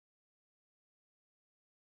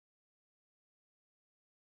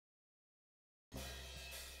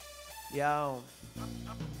Yo.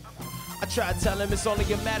 I tried to tell him it's only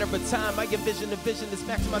a matter of time. I envision the vision is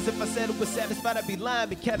maximized. If I said it was satisfied, I'd be lying.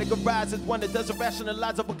 Be categorized as one that doesn't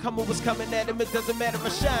rationalize. Overcome what was coming at him. It doesn't matter if I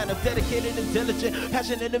shine. I'm dedicated and diligent,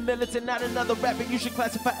 passionate and militant. Not another rapper you should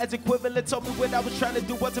classify as equivalent. Told me what I was trying to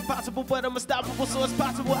do wasn't possible, but I'm unstoppable, so it's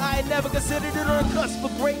possible. I ain't never considered it on the cusp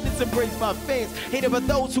of greatness. Embrace my fans, hated by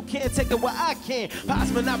those who can't take it where I can.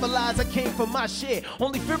 Pots monopolize, I came for my shit.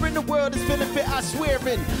 Only fear in the world is feeling fit, I swear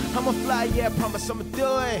it. I'ma fly, yeah, I promise I'ma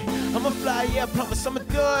do it. I'ma fly, yeah, I promise I'ma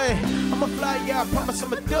do it. I'ma fly, yeah, I promise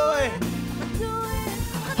I'ma do it.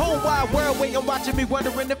 Whole wide world waiting, watching me,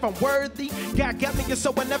 wondering if I'm worthy. God got me, and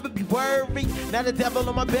so I'll never be worried. Now the devil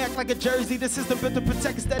on my back like a jersey. The system built to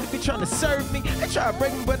protect us, that be trying to serve me. They try to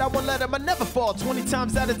break me, but I won't let them. I never fall. 20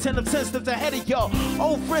 times out of 10, I'm 10 steps ahead of y'all.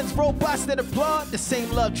 Old friends, robots that applaud. The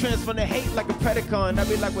same love transfer to hate like a predacon. I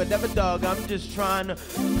be like, whatever, dog, I'm just trying to.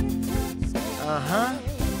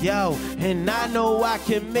 Yo, and I know I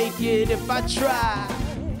can make it if I try.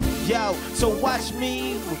 Yo, so watch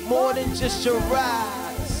me with more than just your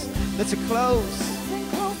eyes. Let's close.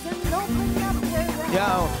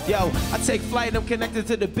 Yo, I take flight, I'm connected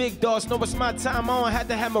to the big dogs. Know it's my time on, had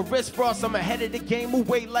to have my wrist frost. I'm ahead of the game, who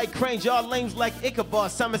wait like cranes. Y'all lames like Ichabod,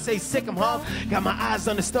 some say sick, I'm home. Got my eyes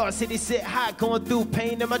on the stars, city sit high. Going through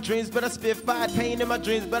pain in my dreams, but I spit fire. Pain in my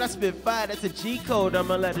dreams, but I spit fire. That's a G code,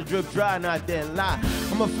 I'ma let it drip dry, not that lie.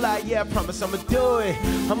 I'ma fly, yeah, I promise I'ma do it.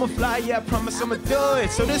 I'ma fly, yeah, I promise I'ma do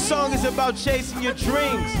it. So this song is about chasing your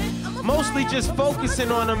dreams. Mostly just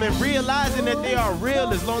focusing on them and realizing that they are real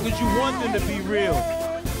as long as you want them to be real.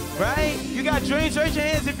 Right? You got dreams? Raise your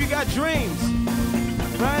hands if you got dreams.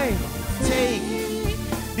 Right? Take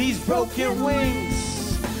these broken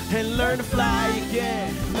wings and learn to fly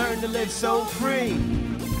again. Learn to live so free.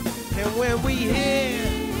 And when we hear,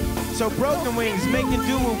 so broken wings, making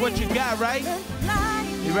do with what you got, right?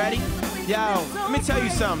 You ready? Yo, let me tell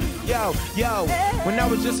you something. Yo, when I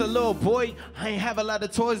was just a little boy, I ain't have a lot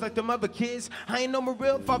of toys like them other kids. I ain't know my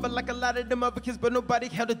real father like a lot of them other kids, but nobody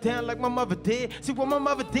held it down like my mother did. See what my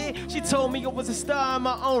mother did? She told me I was a star in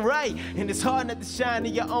my own right, and it's hard not to shine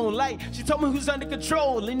in your own light. She told me who's under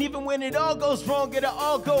control, and even when it all goes wrong, it'll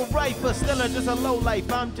all go right. But still, I'm just a low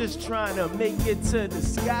life. I'm just trying to make it to the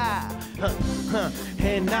sky.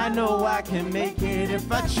 And I know I can make it if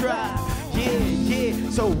I try. Yeah,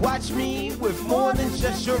 so watch me with more than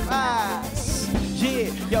just your eyes. Yeah,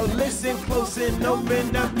 yo, listen close and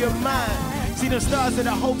open up your mind. See them stars of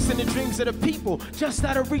the hopes and the dreams of the people, just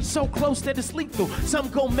out of reach, so close that it's lethal. Some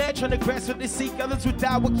go mad trying to grasp what they seek, others who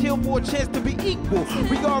die will kill for a chance to be equal.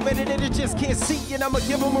 We already that they just can't see, and I'ma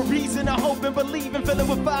give them a reason to hope and believe and fill it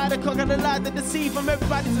with fire to conquer the lie that deceive them.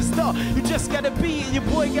 Everybody's a star, you just gotta be it. Your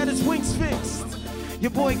boy got his wings fixed.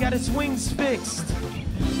 Your boy got his wings fixed.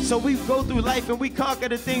 So we go through life and we conquer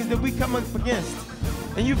the things that we come up against.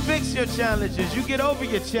 And you fix your challenges, you get over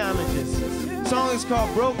your challenges. Song is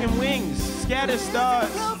called Broken Wings, Scattered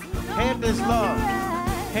Stars, Hampton's Law.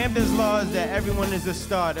 Hampton's Law is that everyone is a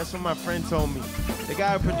star. That's what my friend told me. The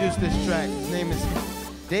guy who produced this track, his name is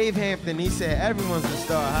Dave Hampton. He said, everyone's a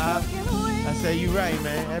star, huh? I said, you right,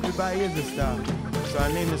 man. Everybody is a star. So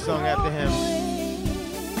I named the song after him.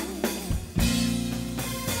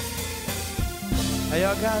 How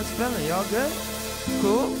y'all guys feeling? Y'all good?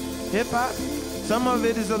 Cool? Hip-hop? Some of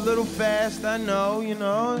it is a little fast, I know, you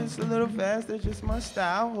know, it's a little fast. That's just my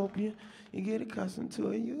style. Hope you get accustomed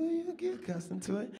to it. You get accustomed to it.